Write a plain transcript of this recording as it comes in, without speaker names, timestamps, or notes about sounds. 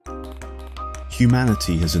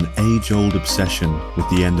Humanity has an age-old obsession with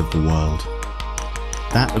the end of the world.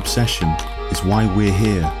 That obsession is why we're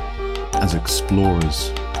here, as explorers.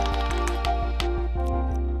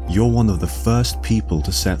 You're one of the first people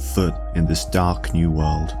to set foot in this dark new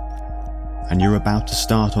world, and you're about to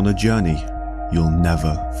start on a journey you'll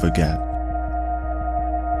never forget.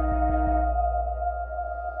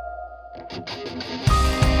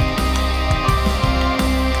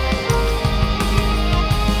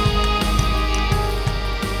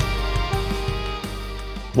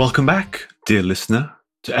 Welcome back, dear listener,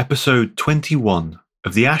 to episode 21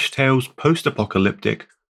 of the Ash Tales Post-Apocalyptic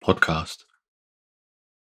podcast.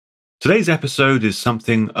 Today's episode is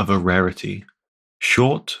something of a rarity.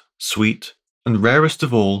 Short, sweet, and rarest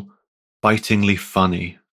of all, bitingly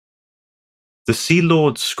funny. The Sea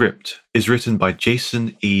Lord script is written by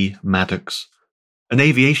Jason E. Maddox, an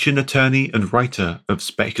aviation attorney and writer of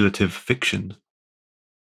speculative fiction.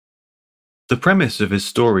 The premise of his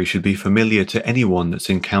story should be familiar to anyone that's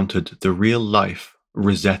encountered the real-life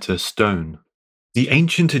Rosetta Stone, the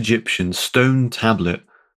ancient Egyptian stone tablet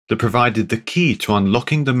that provided the key to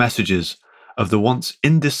unlocking the messages of the once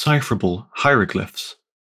indecipherable hieroglyphs.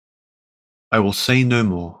 I will say no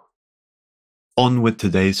more. On with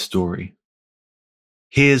today's story.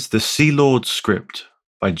 Here's the Sea Lord script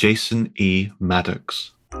by Jason E.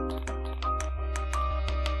 Maddox.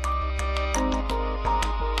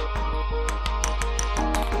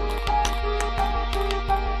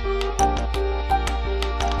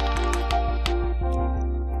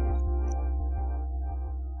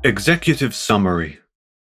 Executive Summary.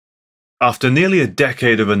 After nearly a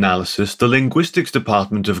decade of analysis, the linguistics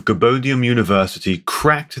department of Gabonium University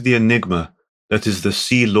cracked the enigma that is the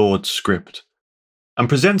Sea Lord script, and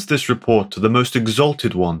presents this report to the most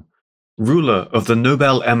exalted one, ruler of the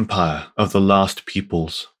Nobel Empire of the Last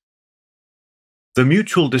Peoples. The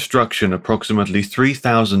mutual destruction approximately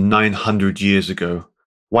 3,900 years ago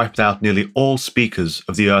wiped out nearly all speakers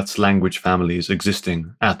of the Earth's language families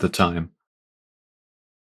existing at the time.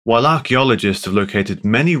 While archaeologists have located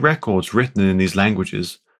many records written in these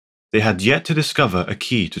languages, they had yet to discover a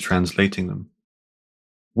key to translating them.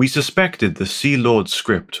 We suspected the Sea Lord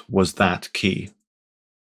script was that key.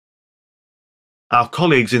 Our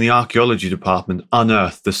colleagues in the archaeology department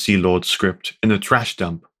unearthed the Sea Lord script in a trash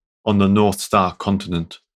dump on the North Star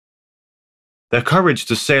continent. Their courage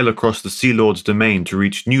to sail across the Sea Lord's domain to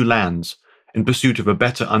reach new lands in pursuit of a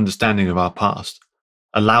better understanding of our past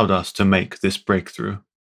allowed us to make this breakthrough.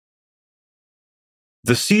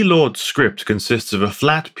 The Sea Lord script consists of a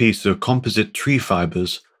flat piece of composite tree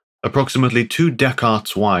fibers, approximately 2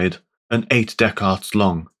 decarts wide and 8 decarts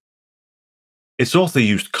long. Its author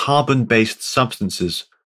used carbon-based substances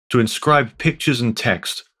to inscribe pictures and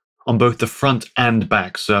text on both the front and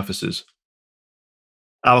back surfaces.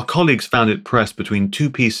 Our colleagues found it pressed between 2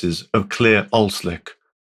 pieces of clear Ulslick.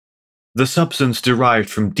 The substance derived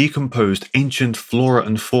from decomposed ancient flora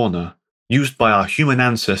and fauna used by our human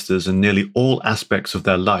ancestors in nearly all aspects of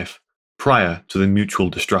their life prior to the mutual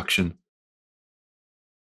destruction.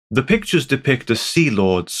 The pictures depict a sea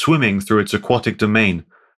lord swimming through its aquatic domain,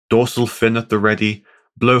 dorsal fin at the ready,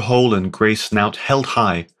 blowhole and grey snout held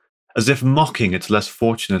high, as if mocking its less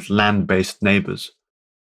fortunate land-based neighbours.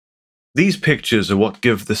 These pictures are what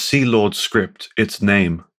give the Sea Lord script its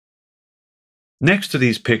name. Next to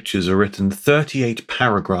these pictures are written 38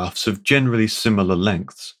 paragraphs of generally similar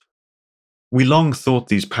lengths. We long thought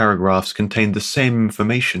these paragraphs contained the same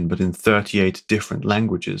information but in 38 different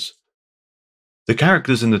languages. The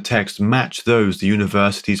characters in the text match those the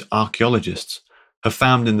university's archaeologists have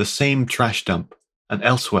found in the same trash dump and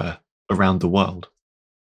elsewhere around the world.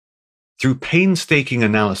 Through painstaking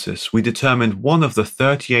analysis, we determined one of the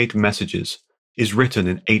 38 messages is written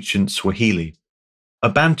in ancient Swahili, a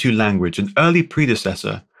Bantu language, an early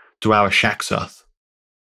predecessor to our Shaksath.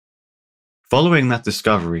 Following that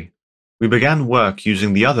discovery, we began work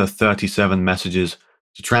using the other 37 messages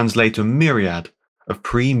to translate a myriad of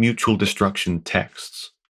pre-mutual destruction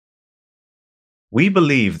texts. We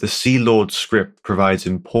believe the Sea Lord script provides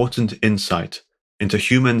important insight into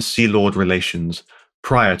human-Sea Lord relations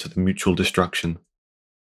prior to the mutual destruction.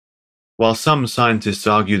 While some scientists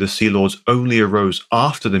argue the Sea Lords only arose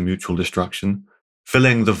after the mutual destruction,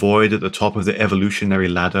 filling the void at the top of the evolutionary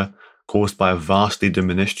ladder caused by a vastly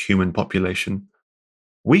diminished human population,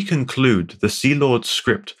 we conclude the Sea Lord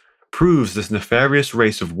script proves this nefarious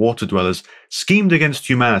race of water dwellers schemed against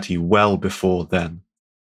humanity well before then.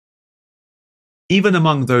 Even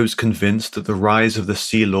among those convinced that the rise of the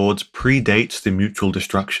Sea Lords predates the mutual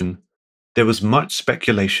destruction, there was much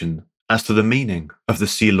speculation as to the meaning of the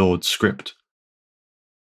Sea Lord script.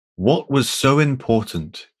 What was so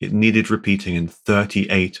important it needed repeating in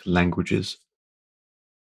 38 languages?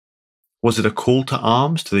 Was it a call to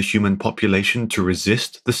arms to the human population to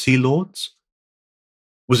resist the Sea Lords?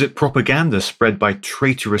 Was it propaganda spread by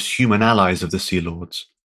traitorous human allies of the Sea Lords?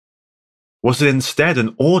 Was it instead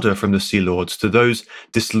an order from the Sea Lords to those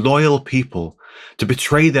disloyal people to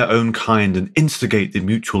betray their own kind and instigate the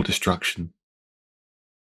mutual destruction?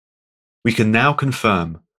 We can now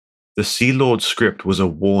confirm the Sea Lord script was a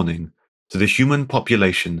warning to the human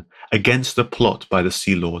population against the plot by the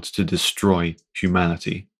Sea Lords to destroy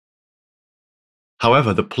humanity.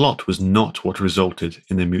 However, the plot was not what resulted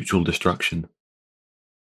in the mutual destruction.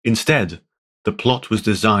 Instead, the plot was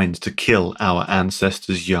designed to kill our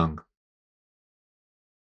ancestors young.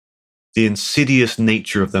 The insidious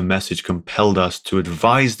nature of the message compelled us to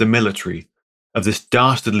advise the military of this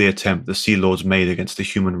dastardly attempt the Sea Lords made against the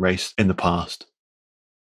human race in the past.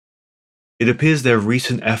 It appears their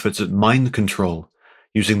recent efforts at mind control,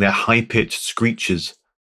 using their high-pitched screeches,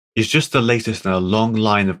 is just the latest in a long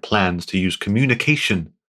line of plans to use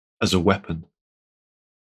communication as a weapon.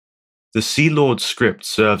 The Sea Lord script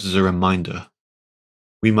serves as a reminder.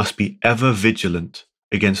 We must be ever vigilant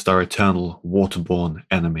against our eternal waterborne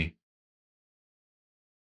enemy.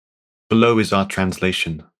 Below is our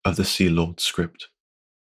translation of the Sea Lord script.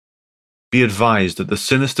 Be advised that the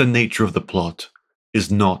sinister nature of the plot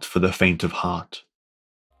is not for the faint of heart.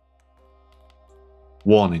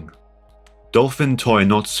 Warning: dolphin toy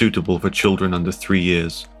not suitable for children under 3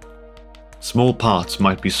 years. Small parts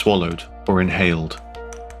might be swallowed or inhaled.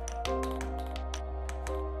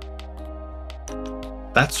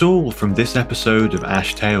 That's all from this episode of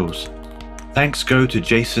Ash Tales. Thanks go to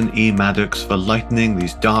Jason E. Maddox for lightening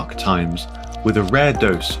these dark times with a rare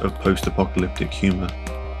dose of post-apocalyptic humor.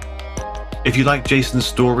 If you like Jason's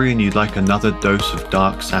story and you'd like another dose of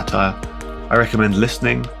dark satire, I recommend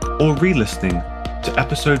listening or re-listening to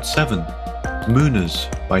episode 7, Mooners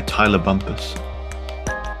by Tyler Bumpus.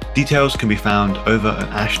 Details can be found over at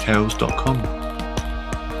ashtales.com.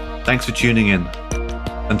 Thanks for tuning in.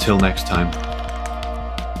 Until next time.